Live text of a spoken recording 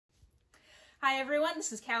Hi everyone,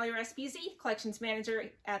 this is Callie Respisi, Collections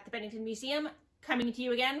Manager at the Bennington Museum, coming to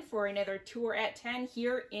you again for another tour at 10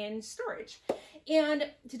 here in storage. And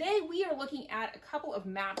today we are looking at a couple of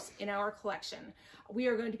maps in our collection. We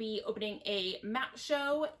are going to be opening a map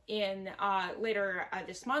show in later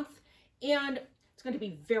this month, and it's going to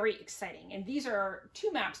be very exciting. And these are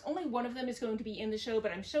two maps. Only one of them is going to be in the show,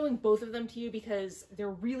 but I'm showing both of them to you because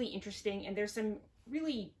they're really interesting, and there's some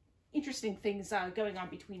really interesting things going on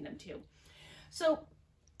between them too. So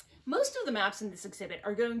most of the maps in this exhibit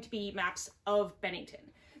are going to be maps of Bennington.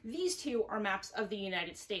 These two are maps of the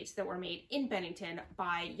United States that were made in Bennington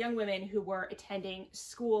by young women who were attending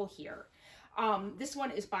school here. This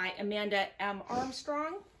one is by Amanda M.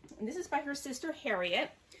 Armstrong, and this is by her sister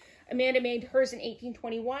Harriet. Amanda made hers in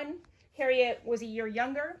 1821. Harriet was a year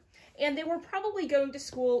younger, and they were probably going to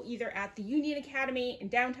school either at the Union Academy in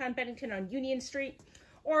downtown Bennington on Union Street,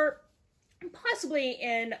 or possibly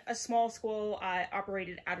in a small school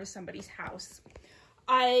operated out of somebody's house.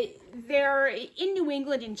 There, in New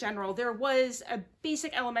England in general, there was a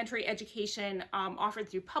basic elementary education offered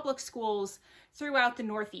through public schools throughout the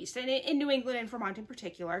Northeast, and in New England and Vermont in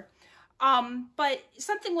particular. But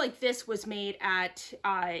something like this was made at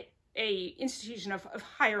a institution of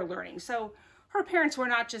higher learning. So her parents were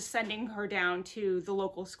not just sending her down to the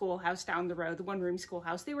local schoolhouse down the road, the one-room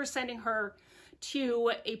schoolhouse. They were sending her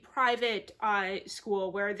to a private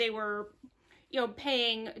school where they were,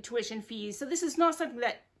 paying tuition fees. So this is not something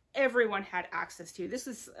that everyone had access to. This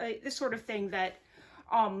is this sort of thing that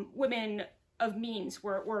women of means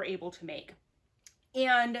were able to make.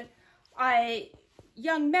 And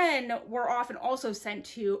young men were often also sent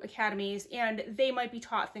to academies, and they might be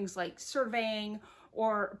taught things like surveying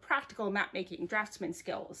or practical map making, draftsman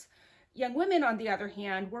skills. Young women, on the other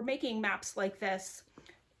hand, were making maps like this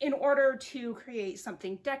in order to create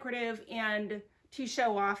something decorative and to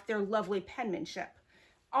show off their lovely penmanship.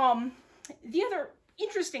 The other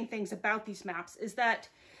interesting things about these maps is that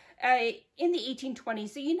in the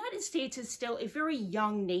 1820s, the United States is still a very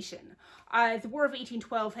young nation. The War of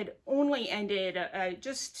 1812 had only ended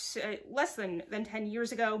just less than 10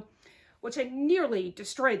 years ago, which had nearly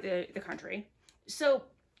destroyed the country. So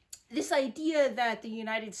this idea that the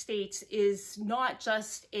United States is not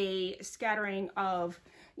just a scattering of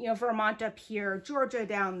Vermont up here, Georgia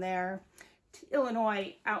down there,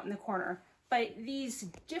 Illinois out in the corner, but these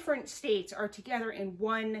different states are together in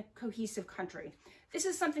one cohesive country. This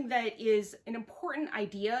is something that is an important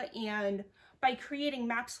idea, and by creating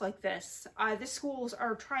maps like this, the schools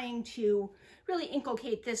are trying to really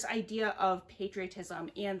inculcate this idea of patriotism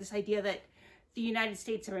and this idea that the United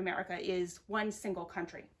States of America is one single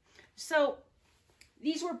country. So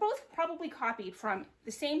these were both probably copied from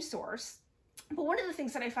the same source. But one of the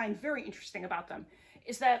things that I find very interesting about them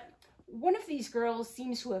is that one of these girls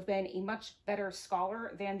seems to have been a much better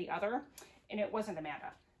scholar than the other, and it wasn't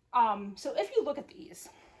Amanda. So if you look at these,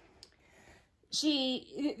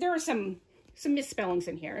 there are some misspellings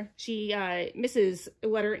in here. She misses a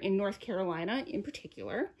letter in North Carolina in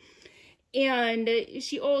particular. And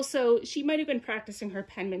she might have been practicing her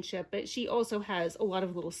penmanship, but she also has a lot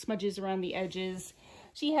of little smudges around the edges.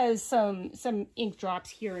 She has some ink drops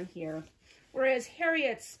here and here. Whereas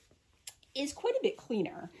Harriet's is quite a bit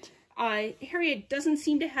cleaner. Harriet doesn't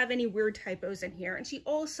seem to have any weird typos in here, and she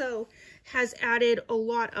also has added a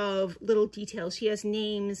lot of little details. She has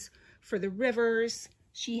names for the rivers.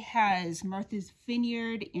 She has Martha's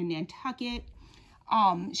Vineyard in Nantucket.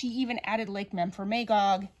 She even added Lake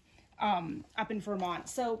Memphremagog up in Vermont.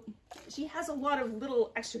 So she has a lot of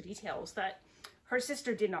little extra details that her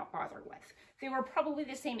sister did not bother with. They were probably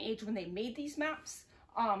the same age when they made these maps.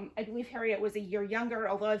 I believe Harriet was a year younger,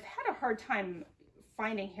 although I've had a hard time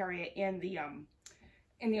finding Harriet in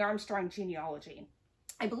the Armstrong genealogy.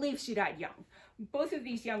 I believe she died young. Both of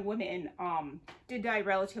these young women did die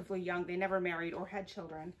relatively young. They never married or had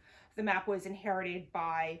children. The map was inherited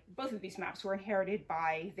by, both of these maps were inherited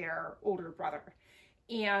by their older brother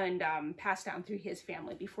and passed down through his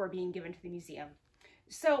family before being given to the museum.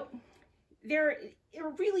 So they're a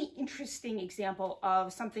really interesting example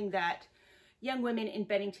of something that young women in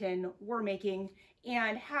Bennington were making,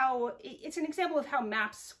 and how it's an example of how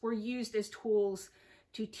maps were used as tools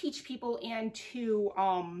to teach people and to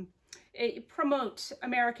promote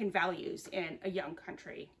American values in a young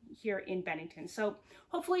country here in Bennington. So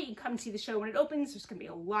hopefully you can come and see the show when it opens. There's going to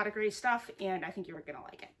be a lot of great stuff, and I think you're going to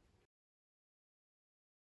like it.